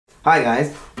Hi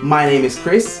guys, my name is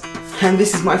Chris and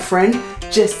this is my friend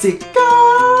Jessica.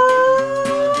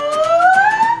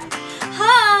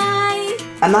 Hi!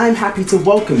 And I'm happy to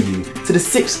welcome you to the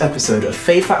 6th episode of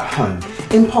Faith at Home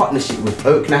in partnership with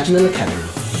Oak National Academy.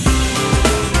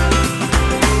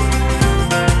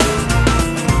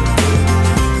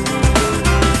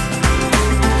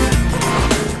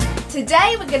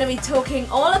 Today we're going to be talking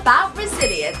all about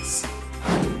resilience.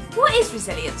 What is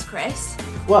resilience, Chris?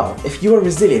 Well, if you are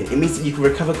resilient, it means that you can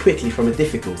recover quickly from a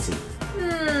difficulty.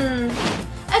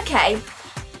 Okay,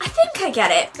 I think I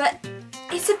get it, but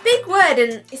it's a big word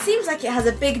and it seems like it has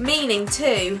a big meaning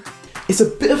too. It's a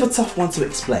bit of a tough one to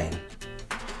explain.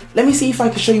 Let me see if I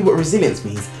can show you what resilience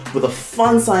means with a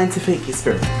fun scientific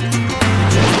experiment.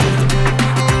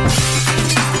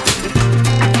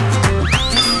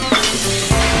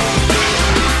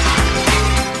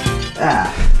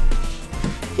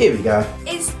 Here we go.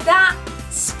 Is that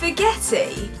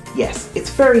spaghetti? Yes, it's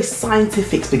very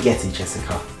scientific spaghetti,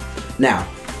 Jessica. Now,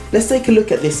 let's take a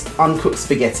look at this uncooked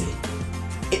spaghetti.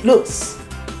 It looks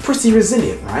pretty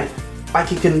resilient, right?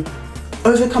 Like it can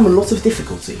overcome a lot of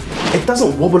difficulty. It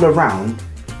doesn't wobble around,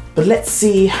 but let's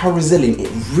see how resilient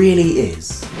it really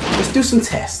is. Let's do some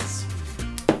tests.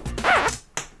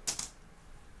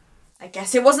 I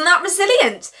guess it wasn't that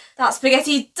resilient. That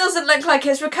spaghetti doesn't look like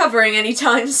it's recovering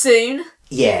anytime soon.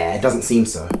 Yeah, it doesn't seem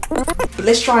so. But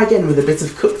let's try again with a bit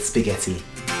of cooked spaghetti.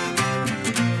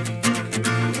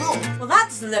 Well, that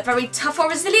doesn't look very tough or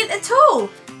resilient at all.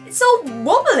 It's all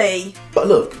wobbly. But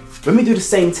look, when we do the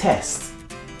same test,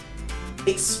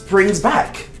 it springs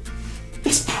back.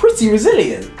 It's pretty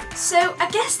resilient. So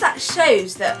I guess that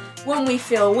shows that when we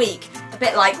feel weak, a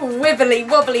bit like wibbly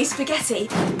wobbly spaghetti,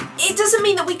 it doesn't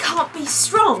mean that we can't be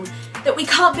strong, that we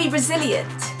can't be resilient.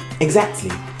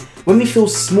 Exactly. When we feel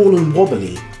small and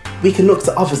wobbly, we can look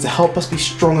to others to help us be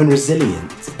strong and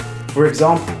resilient. For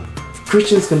example,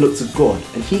 Christians can look to God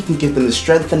and He can give them the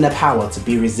strength and the power to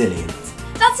be resilient.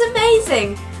 That's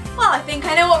amazing! Well, I think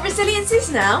I know what resilience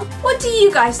is now. What do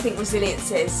you guys think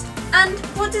resilience is? And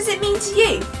what does it mean to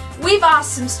you? We've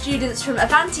asked some students from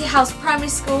Avanti House Primary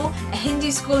School, a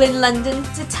Hindu school in London,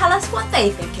 to tell us what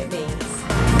they think it means.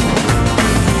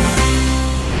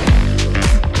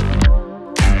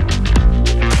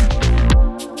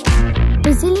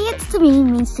 Resilience to me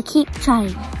means to keep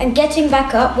trying. And getting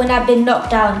back up when I've been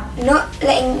knocked down. Not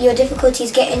letting your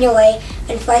difficulties get in your way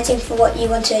and fighting for what you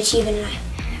want to achieve in life.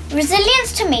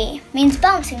 Resilience to me means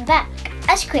bouncing back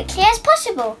as quickly as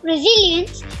possible.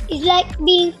 Resilience is like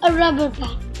being a rubber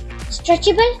band.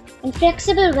 Stretchable and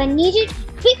flexible when needed,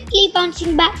 quickly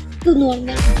bouncing back to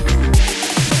normal.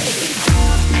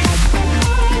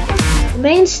 The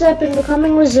main step in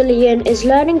becoming resilient is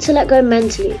learning to let go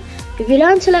mentally. If you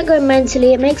learn to let go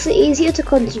mentally, it makes it easier to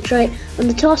concentrate on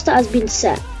the task that has been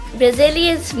set.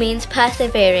 Resilience means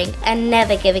persevering and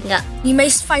never giving up. You may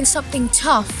find something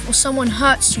tough or someone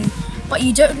hurts you, but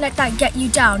you don't let that get you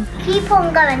down. Keep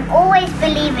on going, always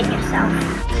believe in yourself.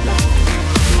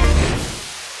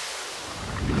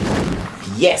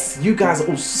 Yes, you guys are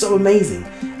all so amazing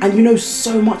and you know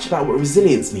so much about what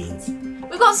resilience means.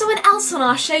 We've got someone else on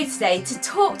our show today to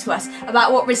talk to us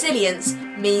about what resilience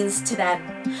means to them.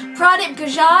 Pradip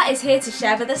Gajjar is here to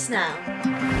share with us now.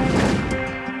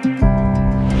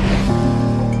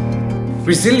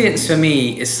 Resilience for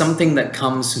me is something that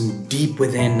comes from deep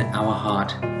within our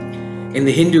heart. In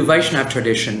the Hindu Vaishnav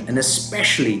tradition, and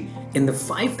especially in the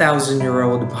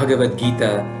 5,000-year-old Bhagavad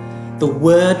Gita, the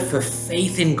word for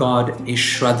faith in God is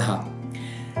Shraddha.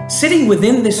 Sitting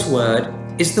within this word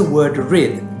is the word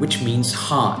Rid, which means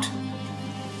heart.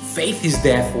 Faith is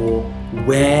therefore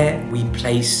where we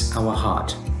place our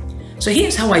heart. So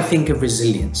here's how I think of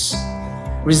resilience.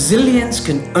 Resilience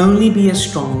can only be as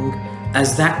strong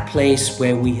as that place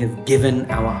where we have given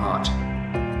our heart.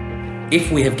 If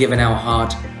we have given our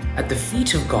heart at the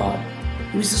feet of God,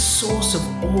 who is the source of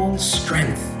all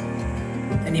strength,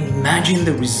 then imagine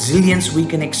the resilience we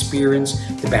can experience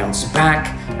to bounce back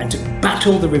and to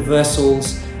battle the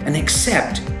reversals and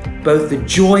accept both the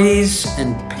joys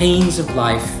and pains of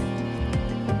life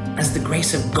as the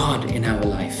grace of God in our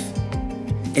life.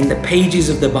 In the pages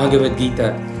of the Bhagavad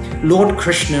Gita, Lord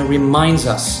Krishna reminds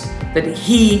us that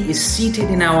He is seated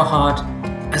in our heart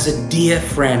as a dear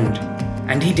friend,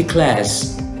 and He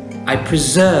declares, I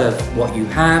preserve what you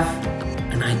have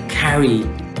and I carry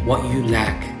what you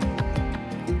lack.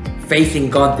 Faith in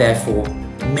God, therefore,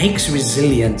 makes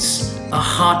resilience a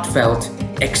heartfelt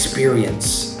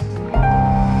experience.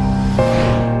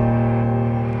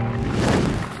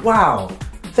 Wow,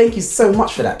 thank you so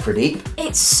much for that, Pradip.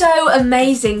 It's so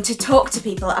amazing to talk to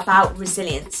people about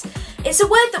resilience. It's a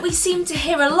word that we seem to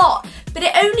hear a lot, but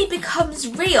it only becomes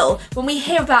real when we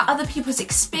hear about other people's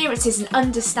experiences and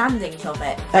understandings of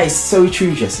it. That is so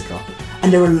true, Jessica.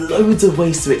 And there are loads of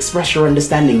ways to express your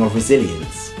understanding of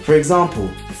resilience. For example,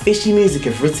 Fishy Music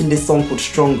have written this song called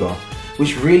Stronger,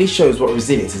 which really shows what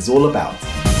resilience is all about.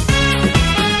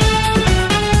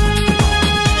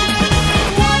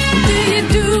 What do you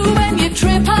do when you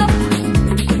trip up?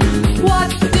 What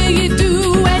do you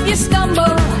do when you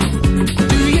stumble?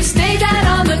 Do you stay down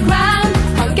on the ground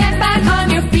or get back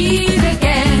on your feet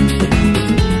again?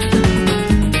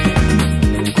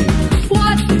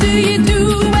 What do you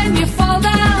do when you fall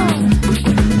down?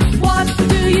 What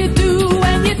do you do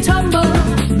when you tumble?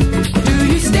 Do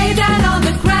you stay down on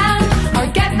the ground or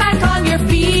get back on your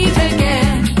feet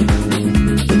again?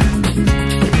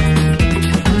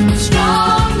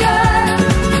 Stronger,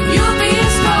 you'll be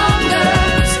stronger,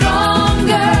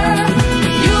 stronger,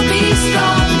 you'll be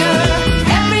stronger.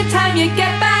 Every time you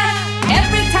get back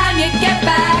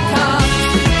up.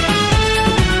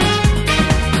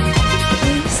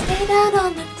 You stay down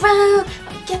on the ground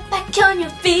or get back on your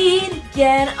feet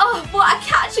again. Oh, what a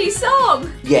catchy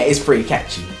song! Yeah, it's pretty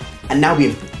catchy. And now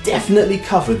we've definitely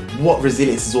covered what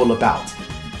resilience is all about.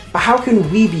 But how can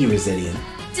we be resilient?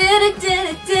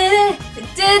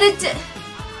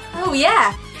 Oh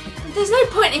yeah, there's no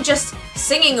point in just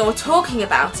singing or talking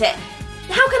about it.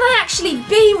 How can I actually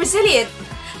be resilient?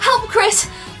 Help, Chris!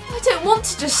 I don't want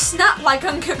to just snap like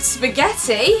uncooked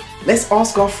spaghetti. Let's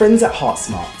ask our friends at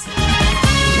HeartSmart.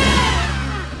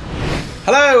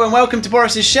 Hello and welcome to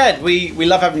Boris's Shed. We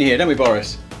love having you here, don't we,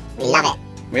 Boris? We love it.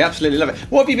 We absolutely love it.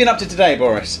 What have you been up to today,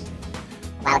 Boris?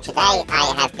 Well, today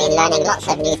I have been learning lots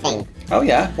of new things. Oh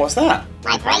yeah, what's that?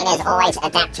 My brain is always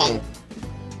adapting.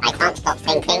 I can't stop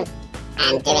thinking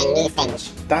and doing new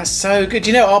things. That's so good.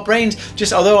 You know, our brains,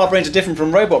 although our brains are different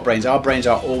from robot brains, our brains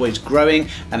are always growing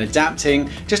and adapting.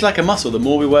 Just like a muscle, the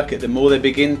more we work it, the more they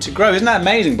begin to grow. Isn't that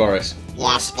amazing, Boris?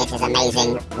 Yes, it is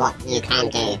amazing what you can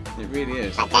do. It really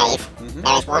is. But Dave,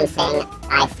 there is one thing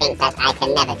I think that I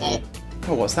can never do.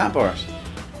 Oh, what's that, Boris?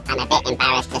 I'm a bit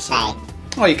embarrassed to say.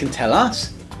 Oh, you can tell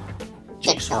us.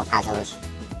 Jigsaw puzzles.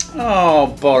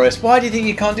 Oh, Boris, why do you think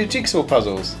you can't do jigsaw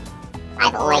puzzles?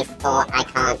 I've always thought I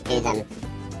can't do them.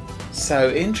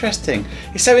 So interesting.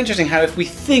 It's so interesting how if we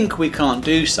think we can't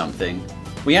do something,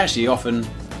 we actually often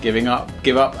give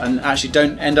up and actually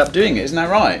don't end up doing it. Isn't that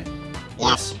right?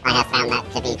 Yes, I have found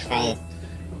that to be true.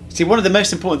 See, one of the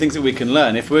most important things that we can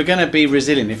learn if we're going to be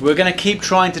resilient, if we're going to keep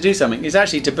trying to do something, is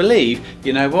actually to believe,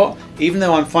 you know what, even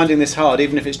though I'm finding this hard,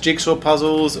 even if it's jigsaw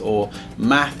puzzles or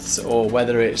maths or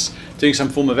whether it's doing some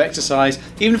form of exercise,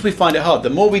 even if we find it hard, the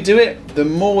more we do it, the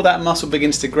more that muscle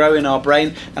begins to grow in our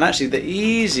brain, and actually the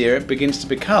easier it begins to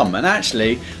become. And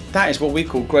actually, that is what we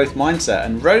call growth mindset.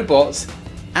 And robots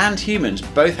and humans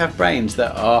both have brains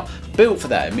that are built for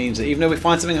that. It means that even though we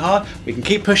find something hard, we can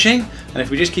keep pushing, and if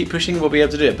we just keep pushing, we'll be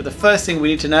able to do it. But the first thing we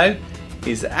need to know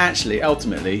is that actually,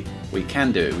 ultimately, we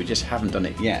can do it. We just haven't done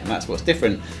it yet, and that's what's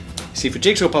different. See, for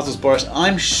jigsaw puzzles, Boris,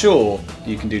 I'm sure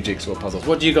you can do jigsaw puzzles.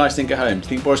 What do you guys think at home? Do you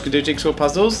think Boris can do jigsaw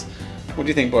puzzles? What do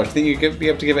you think, Boris? Do you think you'd be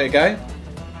able to give it a go?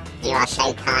 You are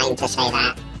so kind to say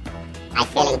that. I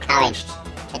feel encouraged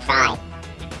to try.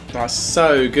 That's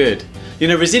so good. You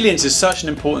know, resilience is such an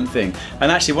important thing,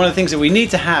 and actually one of the things that we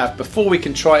need to have before we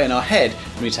can try it in our head,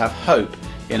 we need to have hope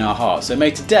in our heart. So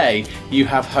may today you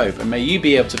have hope, and may you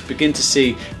be able to begin to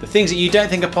see the things that you don't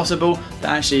think are possible, that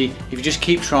actually if you just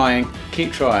keep trying,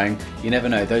 you never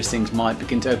know, those things might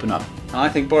begin to open up. And I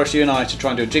think, Boris, you and I should try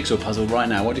and do a jigsaw puzzle right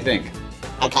now. What do you think?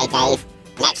 Okay, Dave,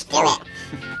 let's do it.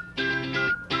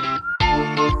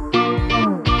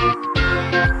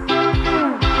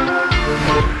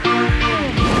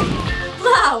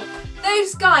 Wow,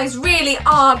 those guys really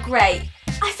are great.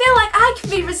 I feel like I can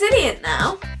be resilient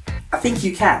now. I think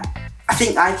you can. I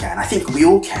think I can. I think we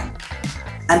all can.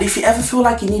 And if you ever feel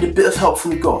like you need a bit of help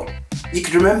from God, you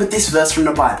could remember this verse from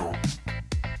the Bible.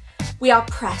 We are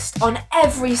pressed on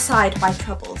every side by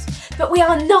troubles, but we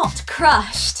are not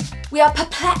crushed. We are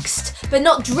perplexed, but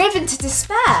not driven to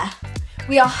despair.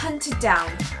 We are hunted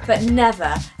down, but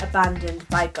never abandoned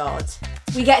by God.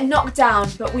 We get knocked down,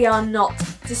 but we are not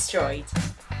destroyed.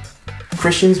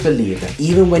 Christians believe that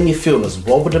even when you feel as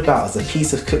wobbled about as a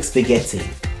piece of cooked spaghetti,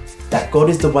 that God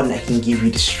is the one that can give you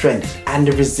the strength and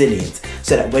the resilience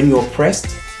so that when you're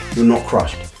pressed, you're not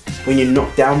crushed. When you're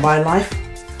knocked down by life,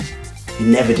 you're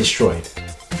never destroyed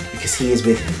because He is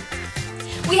with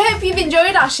you. We hope you've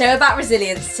enjoyed our show about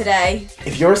resilience today.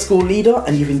 If you're a school leader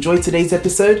and you've enjoyed today's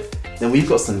episode, then we've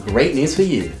got some great news for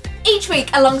you. Each week,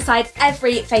 alongside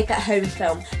every Faith at Home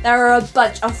film, there are a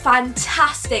bunch of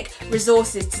fantastic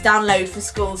resources to download for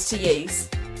schools to use.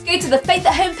 Go to the Faith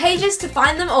at Home pages to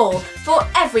find them all for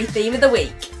every theme of the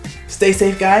week. Stay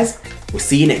safe, guys. We'll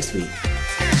see you next week.